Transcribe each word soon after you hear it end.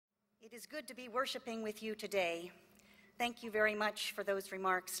It is good to be worshiping with you today. Thank you very much for those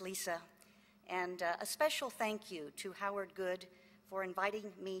remarks, Lisa. And a special thank you to Howard Good for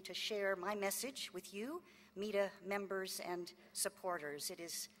inviting me to share my message with you, MEDA members and supporters. It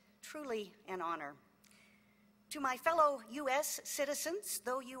is truly an honor. To my fellow U.S. citizens,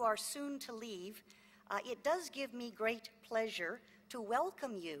 though you are soon to leave, it does give me great pleasure to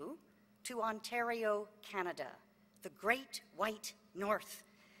welcome you to Ontario, Canada, the Great White North.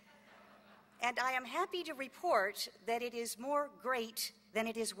 And I am happy to report that it is more great than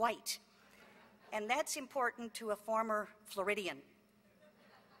it is white. And that's important to a former Floridian.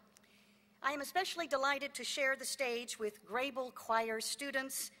 I am especially delighted to share the stage with Grebel choir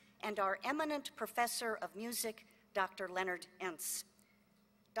students and our eminent professor of music, Dr. Leonard Entz.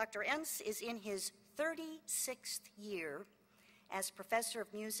 Dr. Entz is in his 36th year as professor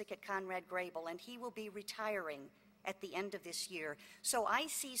of music at Conrad Grebel, and he will be retiring at the end of this year. So I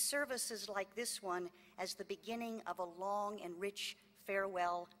see services like this one as the beginning of a long and rich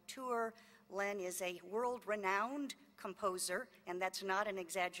farewell tour. Len is a world-renowned composer, and that's not an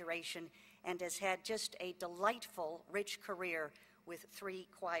exaggeration, and has had just a delightful, rich career with 3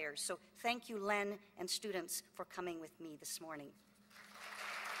 choirs. So thank you, Len and students, for coming with me this morning.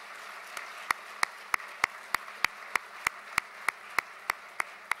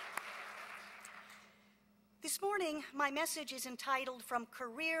 This morning, my message is entitled From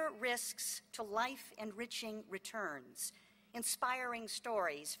Career Risks to Life-Enriching Returns, Inspiring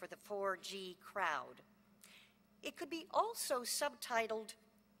Stories for the 4G Crowd. It could be also subtitled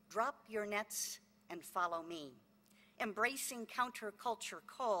Drop Your Nets and Follow Me, Embracing Counterculture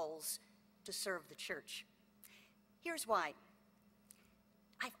Calls to Serve the Church. Here's why.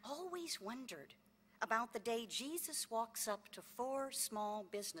 I've always wondered about the day Jesus walks up to 4 small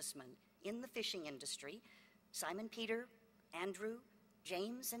businessmen in the fishing industry, Simon Peter, Andrew,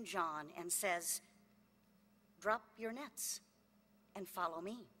 James, and John, and says, drop your nets and follow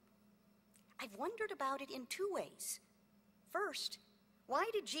me. I've wondered about it in 2 ways. First, why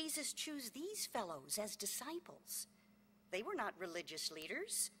did Jesus choose these fellows as disciples? They were not religious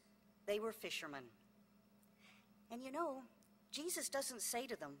leaders. They were fishermen. And you know, Jesus doesn't say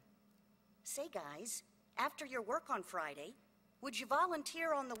to them, say guys, after your work on Friday, would you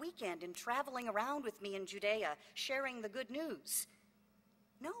volunteer on the weekend in traveling around with me in Judea, sharing the good news?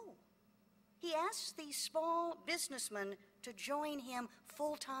 No. He asks these small businessmen to join him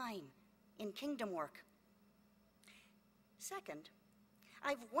full-time in kingdom work. Second,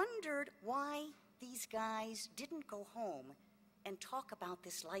 I've wondered why these guys didn't go home and talk about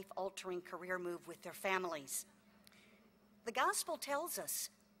this life-altering career move with their families. The gospel tells us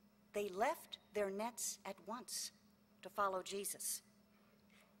they left their nets at once to follow Jesus.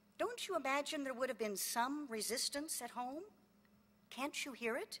 Don't you imagine there would have been some resistance at home? Can't you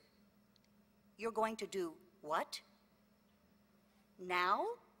hear it? You're going to do what? Now?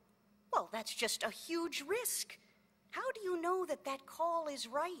 Well, that's just a huge risk. How do you know that that call is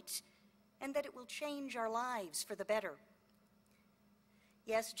right and that it will change our lives for the better?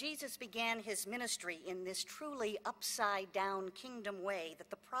 Yes, Jesus began his ministry in this truly upside-down kingdom way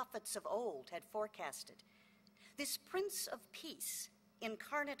that the prophets of old had forecasted. This Prince of Peace,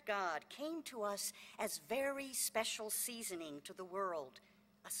 incarnate God, came to us as very special seasoning to the world,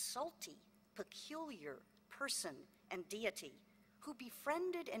 a salty, peculiar person and deity who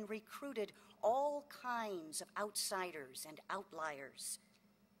befriended and recruited all kinds of outsiders and outliers.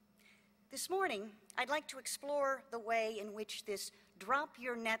 This morning, I'd like to explore the way in which this drop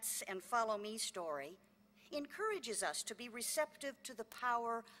your nets and follow me story encourages us to be receptive to the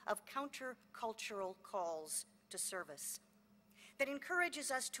power of countercultural calls to service, that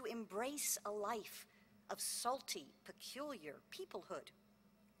encourages us to embrace a life of salty, peculiar peoplehood,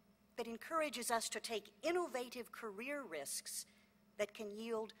 that encourages us to take innovative career risks that can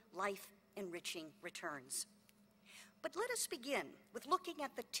yield life-enriching returns. But let us begin with looking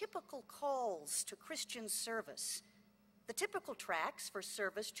at the typical calls to Christian service. The typical tracks for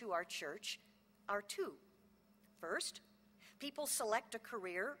service to our church are 2. First, people select a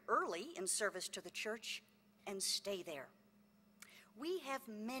career early in service to the church and stay there. We have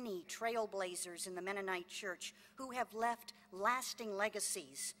many trailblazers in the Mennonite Church who have left lasting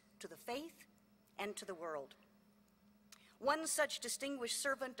legacies to the faith and to the world. One such distinguished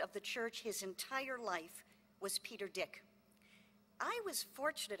servant of the church his entire life was Peter Dick. I was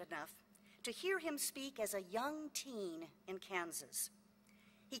fortunate enough to hear him speak as a young teen in Kansas.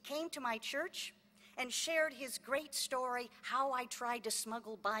 He came to my church and shared his great story, how I tried to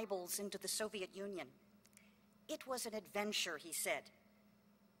smuggle Bibles into the Soviet Union. It was an adventure, he said.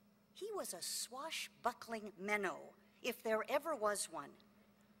 He was a swashbuckling minnow, if there ever was one.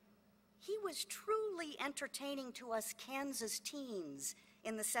 he was truly entertaining to us Kansas teens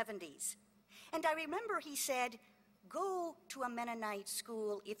in the 70s. And I remember he said, "Go to a Mennonite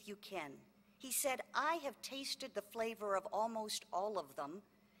school if you can." He said, "I have tasted the flavor of almost all of them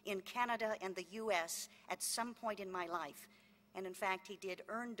in Canada and the US at some point in my life." And in fact, he did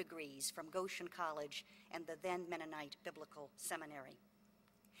earn degrees from Goshen College and the then Mennonite Biblical Seminary.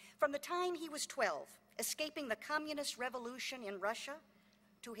 From the time he was 12, escaping the communist revolution in Russia,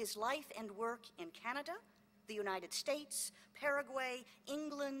 to his life and work in Canada, the United States, Paraguay,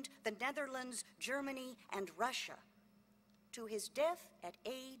 England, the Netherlands, Germany, and Russia, to his death at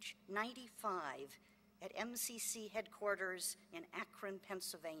age 95 at MCC headquarters in Akron,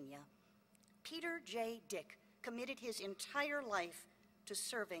 Pennsylvania, Peter J. Dick committed his entire life to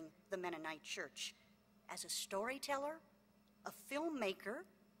serving the Mennonite Church as a storyteller, a filmmaker,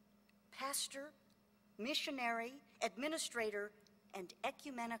 pastor, missionary, administrator, and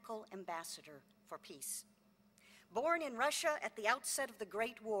ecumenical ambassador for peace. Born in Russia at the outset of the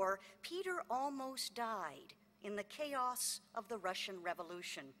Great War, Peter almost died in the chaos of the Russian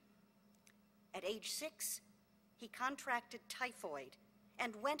Revolution. At age 6, he contracted typhoid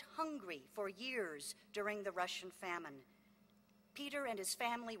and went hungry for years during the Russian famine. Peter and his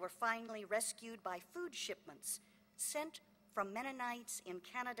family were finally rescued by food shipments sent from Mennonites in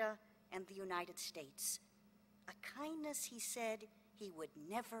Canada and the United States. A kindness, he said, he would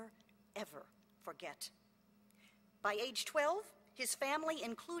never, ever forget. By age 12, his family,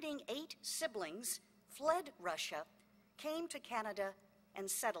 including 8 siblings, fled Russia, came to Canada, and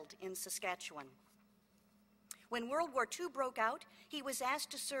settled in Saskatchewan. When World War II broke out, he was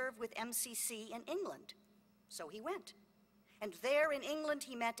asked to serve with MCC in England, so he went. And there in England,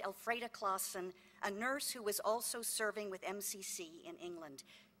 he met Elfreda Clausen, a nurse who was also serving with MCC in England.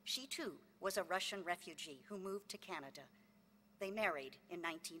 She, too, was a Russian refugee who moved to Canada. They married in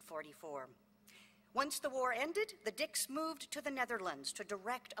 1944. Once the war ended, the Dicks moved to the Netherlands to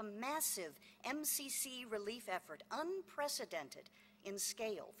direct a massive MCC relief effort, unprecedented in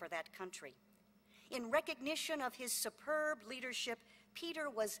scale for that country. In recognition of his superb leadership, Peter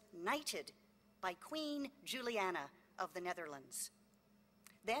was knighted by Queen Juliana of the Netherlands.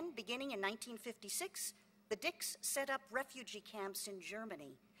 Then, beginning in 1956, the Dicks set up refugee camps in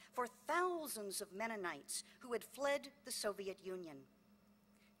Germany for thousands of Mennonites who had fled the Soviet Union.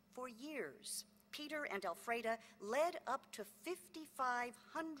 For years, Peter and Elfreda led up to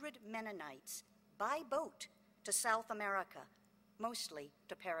 5,500 Mennonites by boat to South America, mostly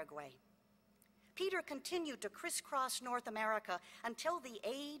to Paraguay. Peter continued to crisscross North America until the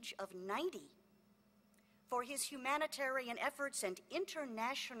age of 90. For his humanitarian efforts and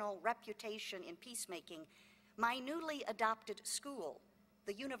international reputation in peacemaking, my newly adopted school,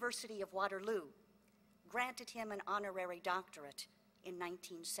 the University of Waterloo, granted him an honorary doctorate in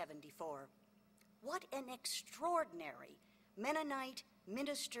 1974. What an extraordinary Mennonite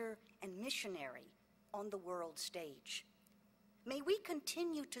minister and missionary on the world stage. May we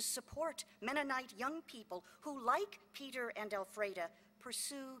continue to support Mennonite young people who, like Peter and Elfreda,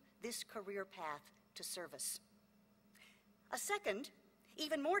 pursue this career path to service. A second,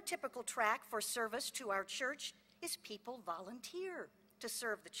 even more typical track for service to our church is people volunteer to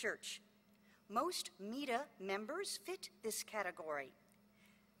serve the church. Most MEDA members fit this category.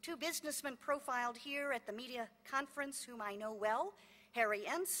 2 businessmen profiled here at the MEDA conference whom I know well, Harry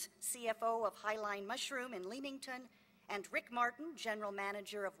Entz, CFO of Highline Mushroom in Leamington, and Rick Martin, General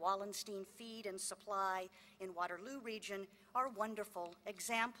Manager of Wallenstein Feed and Supply in Waterloo region, are wonderful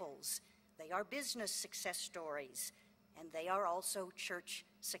examples. They are business success stories, and they are also church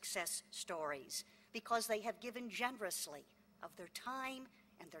success stories because they have given generously of their time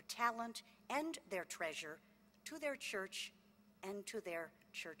and their talent and their treasure to their church and to their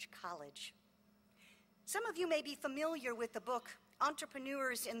church college. Some of you may be familiar with the book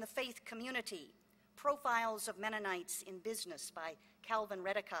Entrepreneurs in the Faith Community, Profiles of Mennonites in Business by Calvin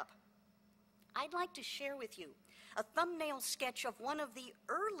Redekop. I'd like to share with you a thumbnail sketch of one of the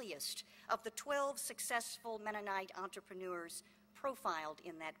earliest of the 12 successful Mennonite entrepreneurs profiled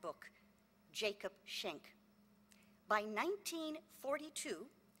in that book, Jacob Schenck. By 1942,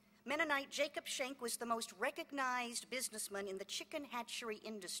 Mennonite Jacob Schenck was the most recognized businessman in the chicken hatchery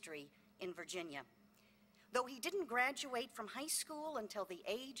industry in Virginia. Though he didn't graduate from high school until the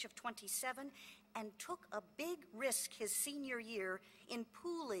age of 27 and took a big risk his senior year in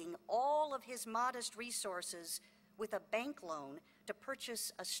pooling all of his modest resources with a bank loan to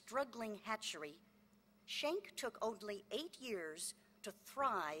purchase a struggling hatchery, Schenck took only 8 years to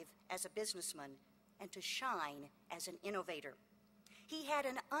thrive as a businessman and to shine as an innovator. He had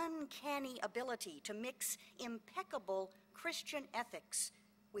an uncanny ability to mix impeccable Christian ethics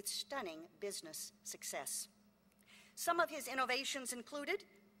with stunning business success. Some of his innovations included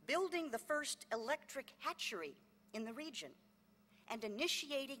building the first electric hatchery in the region and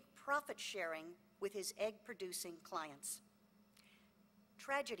initiating profit sharing with his egg-producing clients.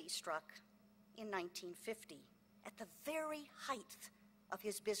 Tragedy struck in 1950, at the very height of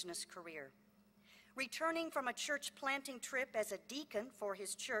his business career. Returning from a church planting trip as a deacon for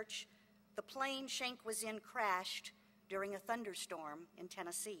his church, the plane Schenck was in crashed during a thunderstorm in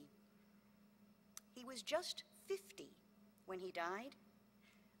Tennessee. He was just 50 when he died.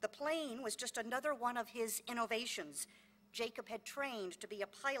 The plane was just another one of his innovations. Jacob had trained to be a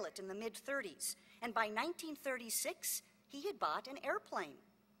pilot in the mid-30s, and by 1936, he had bought an airplane,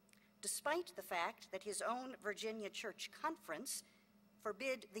 despite the fact that his own Virginia church conference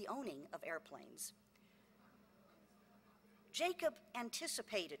forbid the owning of airplanes. Jacob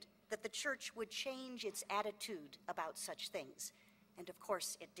anticipated that the church would change its attitude about such things, and of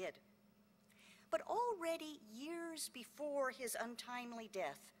course it did. But already years before his untimely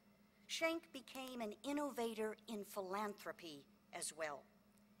death, Schenck became an innovator in philanthropy as well.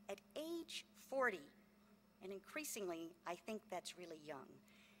 At age 40, and increasingly, I think that's really young.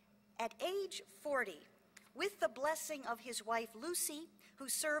 At age 40, with the blessing of his wife Lucy, who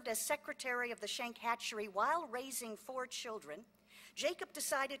served as secretary of the Schenck Hatchery while raising 4 children, Jacob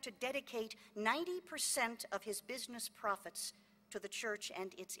decided to dedicate 90% of his business profits to the church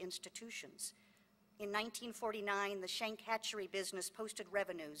and its institutions. In 1949, the Schenck Hatchery business posted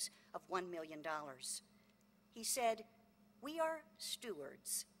revenues of $1 million. He said, "We are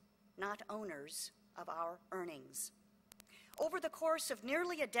stewards, not owners of our earnings." Over the course of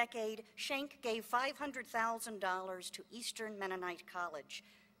nearly a decade, Schenck gave $500,000 to Eastern Mennonite College,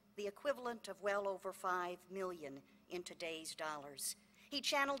 the equivalent of well over $5 million in today's dollars. He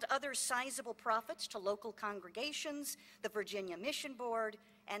channeled other sizable profits to local congregations, the Virginia Mission Board,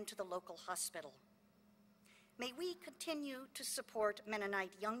 and to the local hospital. May we continue to support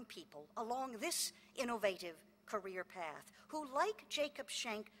Mennonite young people along this innovative career path, who, like Jacob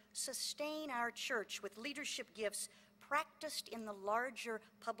Schenck, sustain our church with leadership gifts practiced in the larger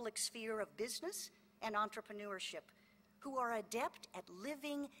public sphere of business and entrepreneurship, who are adept at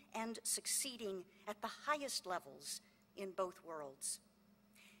living and succeeding at the highest levels in both worlds.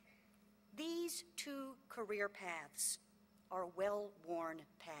 These 2 career paths are well-worn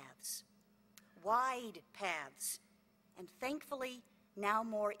paths, wide paths, and thankfully now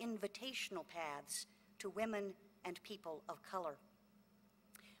more invitational paths to women and people of color.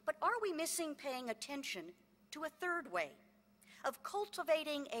 But are we missing paying attention to a third way of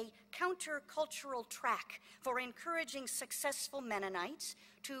cultivating a countercultural track for encouraging successful Mennonites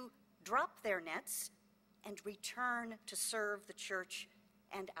to drop their nets and return to serve the church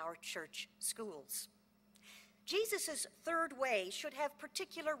and our church schools? Jesus' third way should have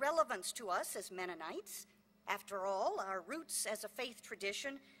particular relevance to us as Mennonites. After all, our roots as a faith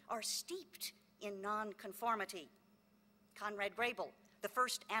tradition are steeped in nonconformity. Conrad Grebel, the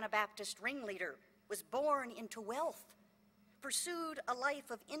first Anabaptist ringleader, was born into wealth, pursued a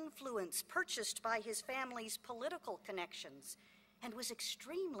life of influence purchased by his family's political connections, and was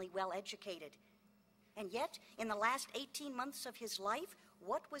extremely well educated. And yet, in the last 18 months of his life,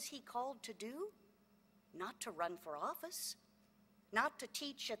 what was he called to do? Not to run for office, not to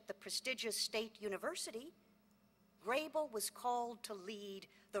teach at the prestigious state university. Grebel was called to lead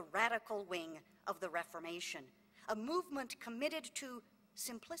the radical wing of the Reformation, a movement committed to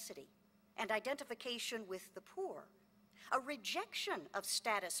simplicity and identification with the poor, a rejection of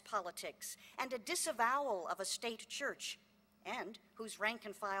status politics and a disavowal of a state church, and whose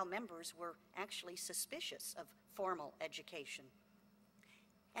rank-and-file members were actually suspicious of formal education.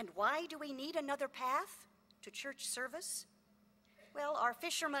 And why do we need another path to church service? Well, our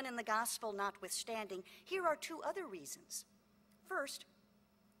fishermen in the gospel notwithstanding, here are 2 other reasons. First,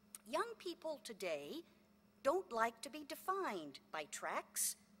 young people today don't like to be defined by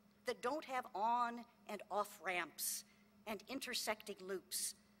tracks that don't have on and off ramps and intersecting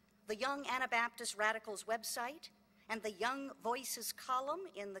loops. The Young Anabaptist Radicals website and the Young Voices column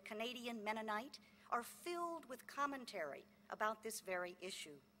in the Canadian Mennonite are filled with commentary about this very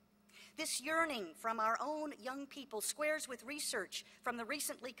issue. This yearning from our own young people squares with research from the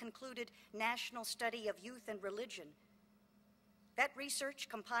recently concluded National Study of Youth and Religion. That research,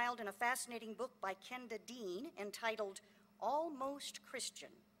 compiled in a fascinating book by Kenda Dean entitled Almost Christian,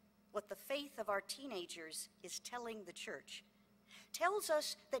 What the Faith of Our Teenagers is Telling the Church, tells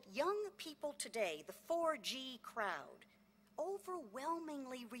us that young people today, the 4G crowd,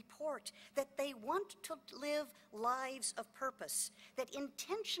 overwhelmingly report that they want to live lives of purpose that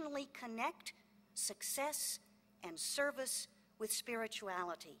intentionally connect success and service with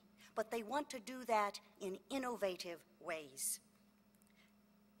spirituality, but they want to do that in innovative ways.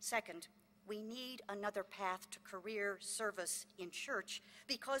 Second, we need another path to career service in church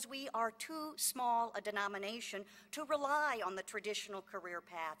because we are too small a denomination to rely on the traditional career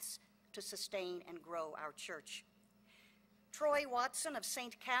paths to sustain and grow our church. Troy Watson of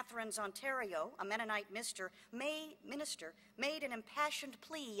St. Catharines, Ontario, a Mennonite minister, made an impassioned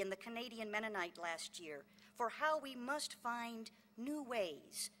plea in the Canadian Mennonite last year for how we must find new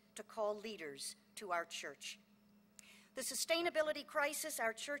ways to call leaders to our church. The sustainability crisis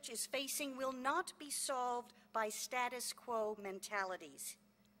our church is facing will not be solved by status quo mentalities.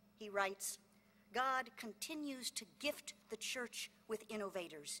 He writes, God continues to gift the church with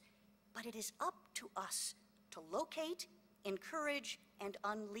innovators, but it is up to us to locate, encourage, and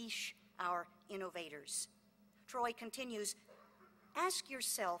unleash our innovators. Troy continues, ask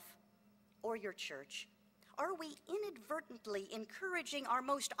yourself or your church, are we inadvertently encouraging our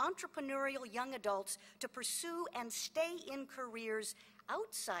most entrepreneurial young adults to pursue and stay in careers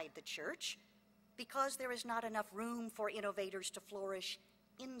outside the church because there is not enough room for innovators to flourish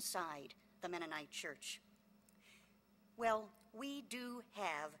inside the Mennonite church? Well, we do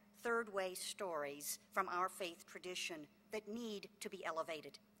have third-way stories from our faith tradition that need to be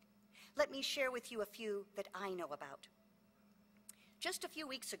elevated. Let me share with you a few that I know about. Just a few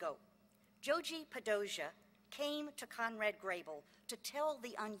weeks ago, Joji Padoja came to Conrad Grebel to tell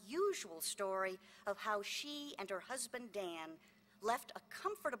the unusual story of how she and her husband Dan left a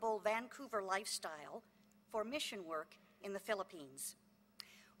comfortable Vancouver lifestyle for mission work in the Philippines.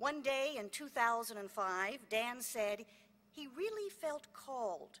 One day in 2005, Dan said he really felt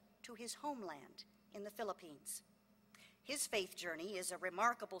called to his homeland in the Philippines. His faith journey is a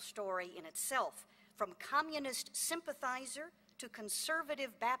remarkable story in itself, from communist sympathizer to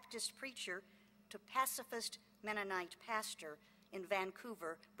conservative Baptist preacher to pacifist Mennonite pastor in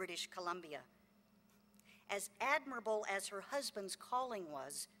Vancouver, British Columbia. As admirable as her husband's calling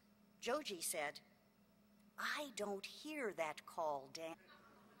was, Joji said, I don't hear that call, Dan.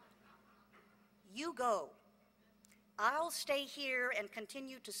 You go. I'll stay here and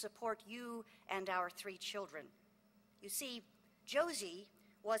continue to support you and our 3 children. You see, Josie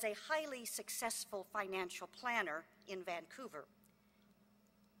was a highly successful financial planner in Vancouver.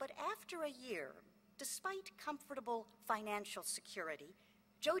 But after a year, despite comfortable financial security,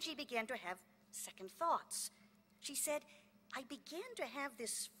 Joji began to have second thoughts. She said, I began to have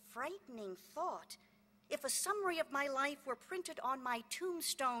this frightening thought. If a summary of my life were printed on my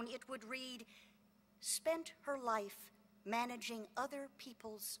tombstone, it would read, spent her life managing other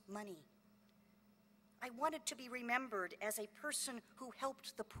people's money. I wanted to be remembered as a person who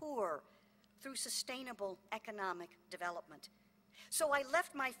helped the poor through sustainable economic development. So I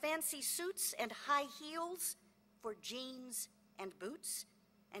left my fancy suits and high heels for jeans and boots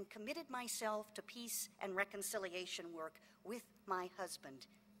and committed myself to peace and reconciliation work with my husband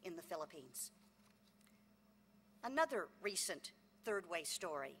in the Philippines. Another recent third-way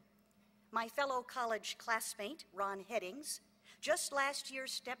story. My fellow college classmate, Ron Headings, just last year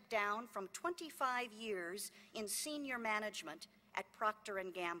stepped down from 25 years in senior management at Procter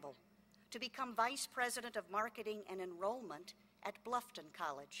 & Gamble to become Vice President of Marketing and Enrollment at Bluffton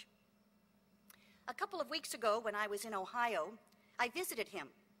College. A couple of weeks ago, when I was in Ohio, I visited him.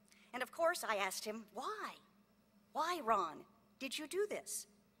 And of course, I asked him, why? Why, Ron, did you do this?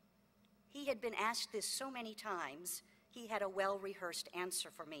 He had been asked this so many times, he had a well-rehearsed answer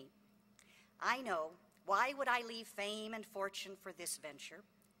for me. I know. Why would I leave fame and fortune for this venture?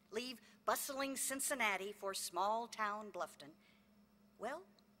 Leave bustling Cincinnati for small-town Bluffton? Well,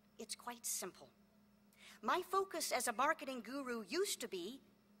 it's quite simple. My focus as a marketing guru used to be,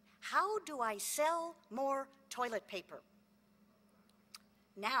 how do I sell more toilet paper?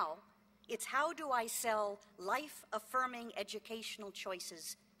 Now, it's how do I sell life-affirming educational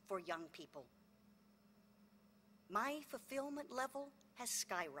choices for young people? My fulfillment level has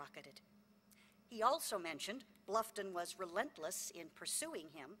skyrocketed. He also mentioned Bluffton was relentless in pursuing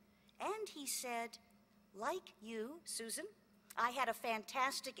him, and he said, like you, Susan, I had a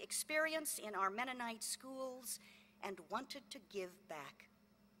fantastic experience in our Mennonite schools and wanted to give back.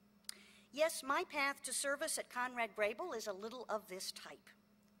 Yes, my path to service at Conrad Grebel is a little of this type.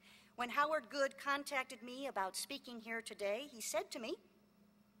 When Howard Good contacted me about speaking here today, he said to me,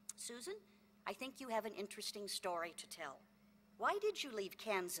 Susan, I think you have an interesting story to tell. Why did you leave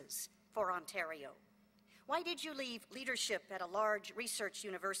Kansas for Ontario? Why did you leave leadership at a large research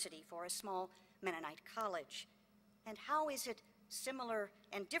university for a small Mennonite college? And how is it similar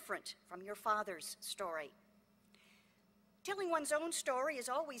and different from your father's story? Telling one's own story is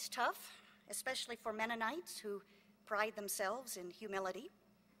always tough, especially for Mennonites who pride themselves in humility.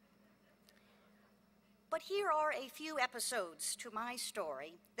 But here are a few episodes to my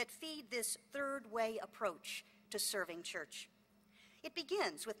story that feed this third way approach to serving church. It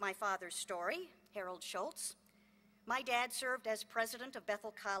begins with my father's story, Harold Schultz. My dad served as president of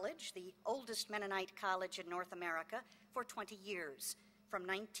Bethel College, the oldest Mennonite college in North America, for 20 years, from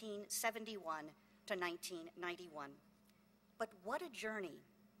 1971 to 1991. But what a journey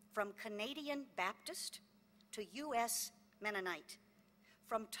from Canadian Baptist to U.S. Mennonite,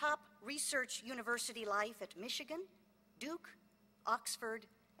 from top research university life at Michigan, Duke, Oxford,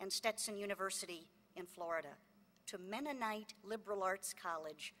 and Stetson University in Florida, to Mennonite Liberal Arts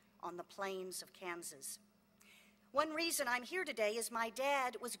College on the plains of Kansas. One reason I'm here today is my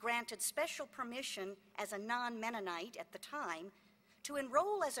dad was granted special permission as a non-Mennonite at the time to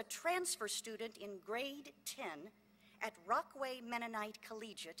enroll as a transfer student in grade 10 at Rockway Mennonite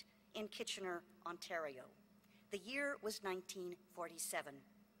Collegiate in Kitchener, Ontario. The year was 1947.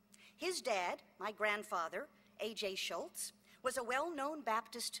 His dad, my grandfather, A.J. Schultz, was a well-known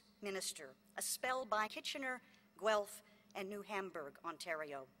Baptist minister, a spell by Kitchener, Guelph, and New Hamburg,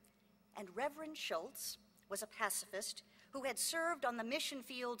 Ontario. And Reverend Schultz was a pacifist who had served on the mission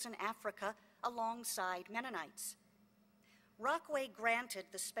fields in Africa alongside Mennonites. Rockway granted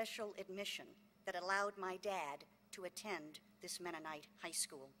the special admission that allowed my dad to attend this Mennonite high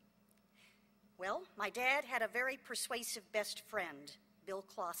school. Well, my dad had a very persuasive best friend, Bill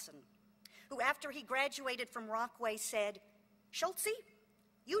Clausen, who after he graduated from Rockway said, "Schultzy,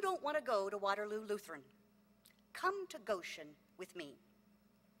 you don't want to go to Waterloo Lutheran. Come to Goshen with me."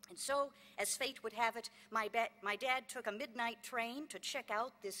 And so, as fate would have it, my dad took a midnight train to check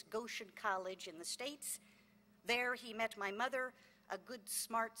out this Goshen college in the States. There he met my mother, a good,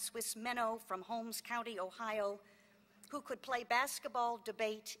 smart Swiss minnow from Holmes County, Ohio, who could play basketball,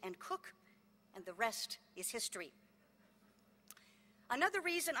 debate, and cook, and the rest is history. Another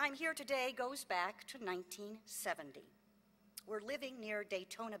reason I'm here today goes back to 1970. We're living near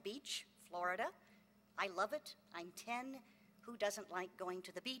Daytona Beach, Florida. I love it. I'm 10. Who doesn't like going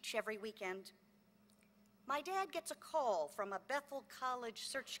to the beach every weekend? My dad gets a call from a Bethel College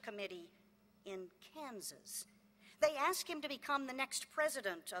search committee in Kansas. They ask him to become the next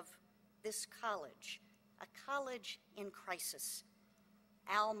president of this college, a college in crisis.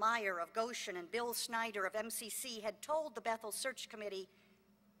 Al Meyer of Goshen and Bill Snyder of MCC had told the Bethel Search Committee,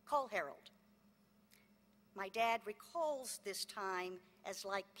 "Call Harold." My dad recalls this time as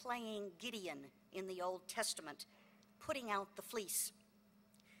like playing Gideon in the Old Testament, putting out the fleece.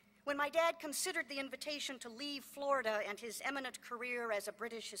 When my dad considered the invitation to leave Florida and his eminent career as a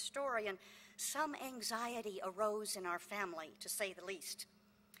British historian, some anxiety arose in our family, to say the least.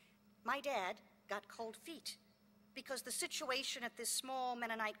 My dad got cold feet because the situation at this small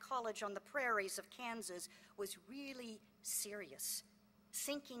Mennonite college on the prairies of Kansas was really serious.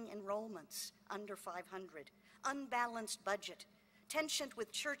 Sinking enrollments under 500, unbalanced budget, tension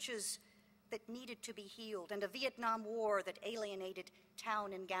with churches that needed to be healed, and a Vietnam War that alienated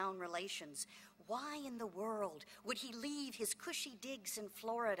town and gown relations. Why in the world would he leave his cushy digs in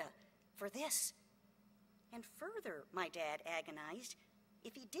Florida for this? And further, my dad agonized,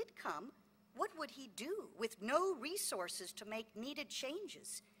 if he did come, what would he do with no resources to make needed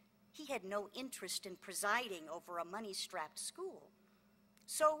changes? He had no interest in presiding over a money-strapped school.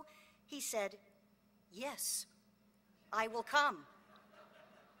 So he said, "Yes, I will come.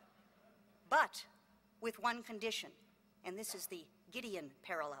 But with one condition," and this is the Gideon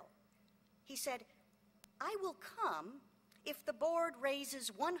parallel. He said, "I will come if the board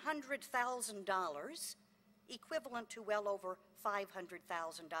raises $100,000, equivalent to well over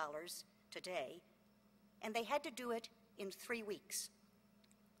 $500,000 today, and they had to do it in 3 weeks."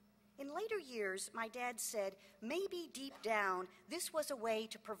 In later years, my dad said maybe deep down this was a way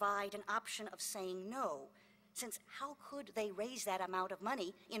to provide an option of saying no, since how could they raise that amount of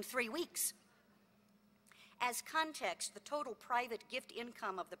money in 3 weeks? As context, the total private gift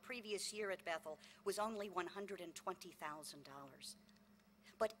income of the previous year at Bethel was only $120,000.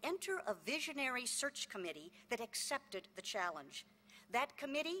 But enter a visionary search committee that accepted the challenge. That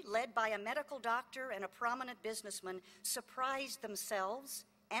committee, led by a medical doctor and a prominent businessman, surprised themselves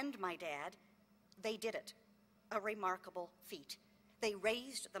and my dad. They did it, a remarkable feat. They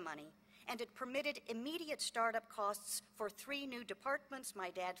raised the money, and it permitted immediate startup costs for 3 new departments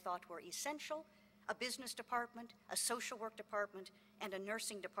my dad thought were essential: a business department, a social work department, and a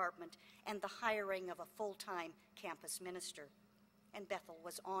nursing department, and the hiring of a full-time campus minister. And Bethel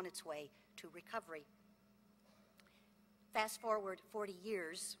was on its way to recovery. Fast forward 40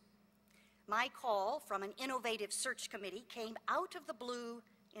 years, my call from an innovative search committee came out of the blue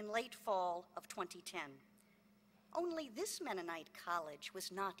in late fall of 2010. Only this Mennonite college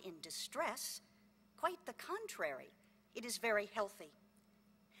was not in distress. Quite the contrary. It is very healthy.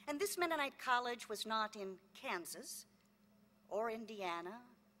 And this Mennonite college was not in Kansas, or Indiana,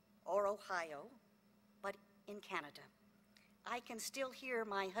 or Ohio, but in Canada. I can still hear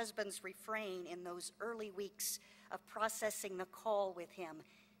my husband's refrain in those early weeks of processing the call with him.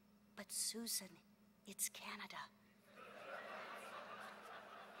 But Susan, it's Canada.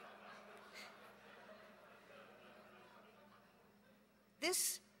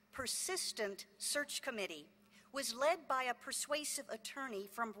 This persistent search committee was led by a persuasive attorney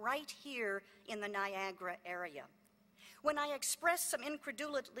from right here in the Niagara area. When I expressed some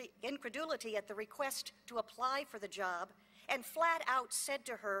incredulity at the request to apply for the job and flat out said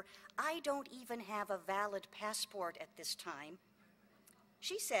to her, "I don't even have a valid passport at this time,"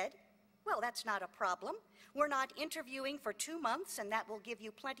 she said, "Well, that's not a problem. We're not interviewing for 2 months, and that will give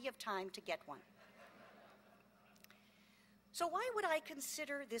you plenty of time to get one." So why would I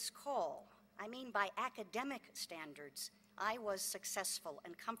consider this call? I mean, by academic standards, I was successful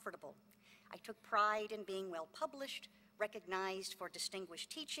and comfortable. I took pride in being well published, recognized for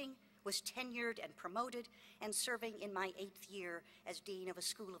distinguished teaching, was tenured and promoted, and serving in my 8th year as Dean of a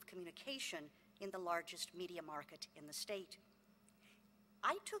School of Communication in the largest media market in the state.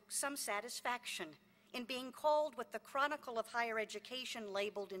 I took some satisfaction in being called what the Chronicle of Higher Education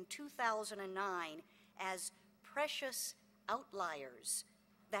labeled in 2009 as precious outliers,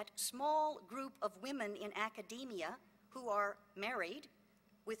 that small group of women in academia who are married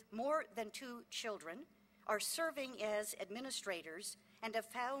with more than 2 children, are serving as administrators, and have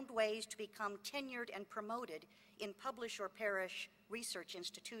found ways to become tenured and promoted in publish or perish research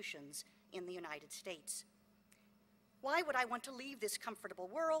institutions in the United States. Why would I want to leave this comfortable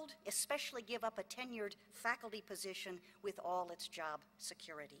world, especially give up a tenured faculty position with all its job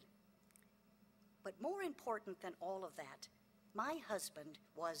security? But more important than all of that, my husband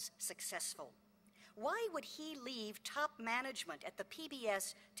was successful. Why would he leave top management at the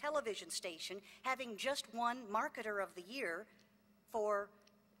PBS television station, having just won Marketer of the Year, for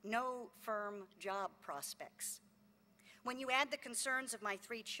no firm job prospects? When you add the concerns of my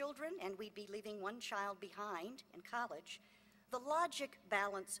 3 children, and we'd be leaving 1 child behind in college, the logic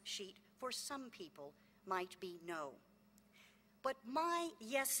balance sheet for some people might be no. But my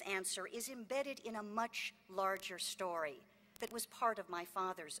yes answer is embedded in a much larger story that was part of my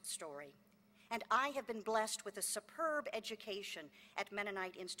father's story. And I have been blessed with a superb education at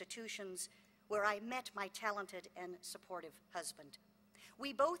Mennonite institutions where I met my talented and supportive husband.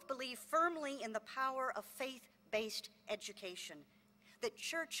 We both believe firmly in the power of faith-based education, that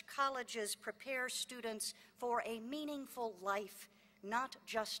church colleges prepare students for a meaningful life, not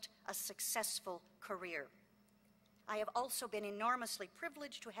just a successful career. I have also been enormously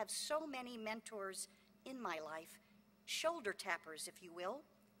privileged to have so many mentors in my life, shoulder tappers, if you will,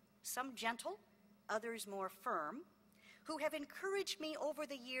 some gentle, others more firm, who have encouraged me over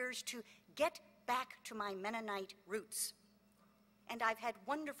the years to get back to my Mennonite roots. And I've had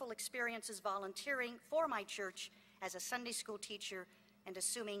wonderful experiences volunteering for my church as a Sunday school teacher and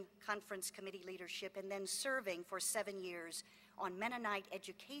assuming conference committee leadership, and then serving for 7 years on Mennonite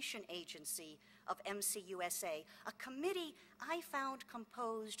Education Agency of MCUSA, a committee I found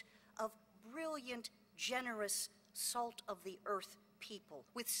composed of brilliant, generous, salt-of-the-earth people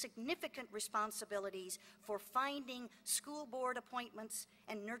with significant responsibilities for finding school board appointments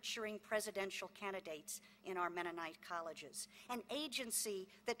and nurturing presidential candidates in our Mennonite colleges, an agency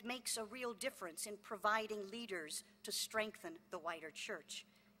that makes a real difference in providing leaders to strengthen the wider church.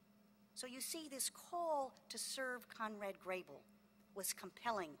 So you see, this call to serve Conrad Grebel was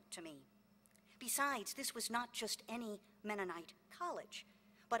compelling to me. Besides, this was not just any Mennonite college,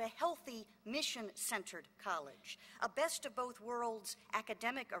 but a healthy, mission-centered college, a best of both worlds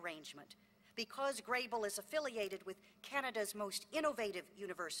academic arrangement. Because Grebel is affiliated with Canada's most innovative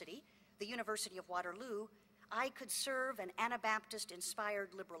university, the University of Waterloo, I could serve an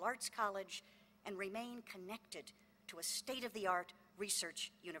Anabaptist-inspired liberal arts college and remain connected to a state-of-the-art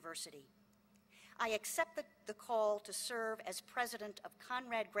research university. I accepted the call to serve as president of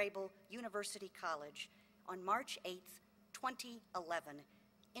Conrad Grebel University College on March 8th, 2011,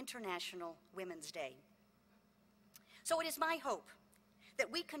 International Women's Day. So it is my hope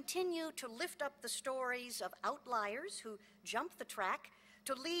that we continue to lift up the stories of outliers who jump the track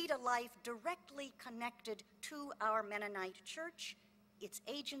to lead a life directly connected to our Mennonite church, its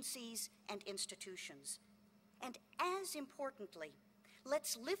agencies and institutions. And as importantly,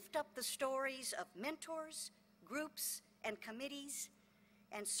 let's lift up the stories of mentors, groups, and committees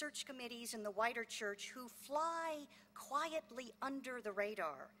and search committees in the wider church who fly quietly under the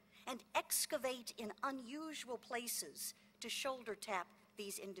radar and excavate in unusual places to shoulder tap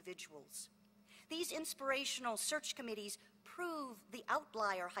these individuals. These inspirational search committees prove the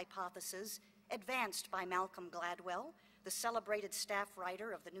outlier hypothesis advanced by Malcolm Gladwell, the celebrated staff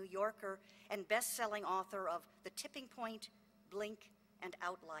writer of The New Yorker and best-selling author of The Tipping Point, Blink, and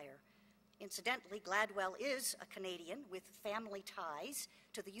Outlier. Incidentally, Gladwell is a Canadian with family ties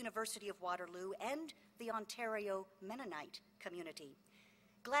to the University of Waterloo and the Ontario Mennonite community.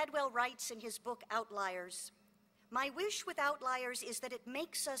 Gladwell writes in his book Outliers, "My wish with Outliers is that it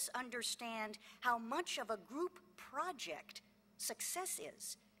makes us understand how much of a group project success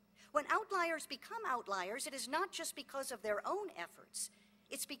is. When outliers become outliers, it is not just because of their own efforts.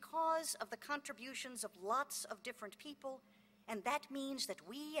 It's because of the contributions of lots of different people, and that means that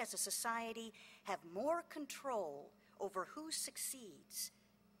we as a society have more control over who succeeds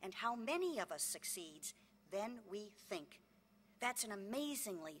and how many of us succeeds than we think. That's an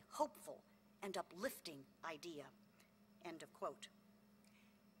amazingly hopeful and uplifting idea." End of quote.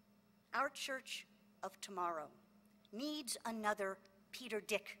 Our church of tomorrow needs another Peter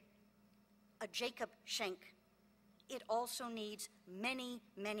Dick, a Jacob Schenck. It also needs many,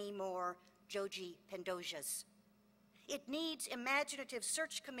 many more Joji Pendojas. It needs imaginative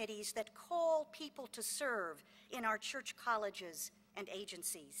search committees that call people to serve in our church colleges and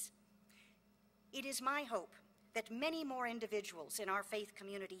agencies. It is my hope that many more individuals in our faith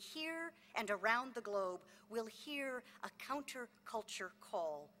community here and around the globe will hear a counterculture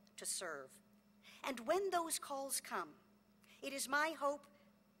call to serve. And when those calls come, it is my hope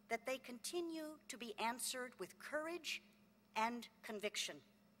that they continue to be answered with courage and conviction.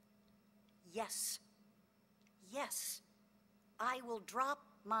 Yes, yes, I will drop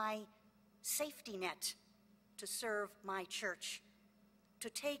my safety net to serve my church, to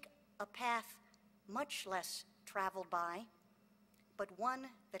take a path much less traveled by, but one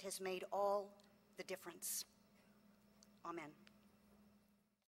that has made all the difference. Amen.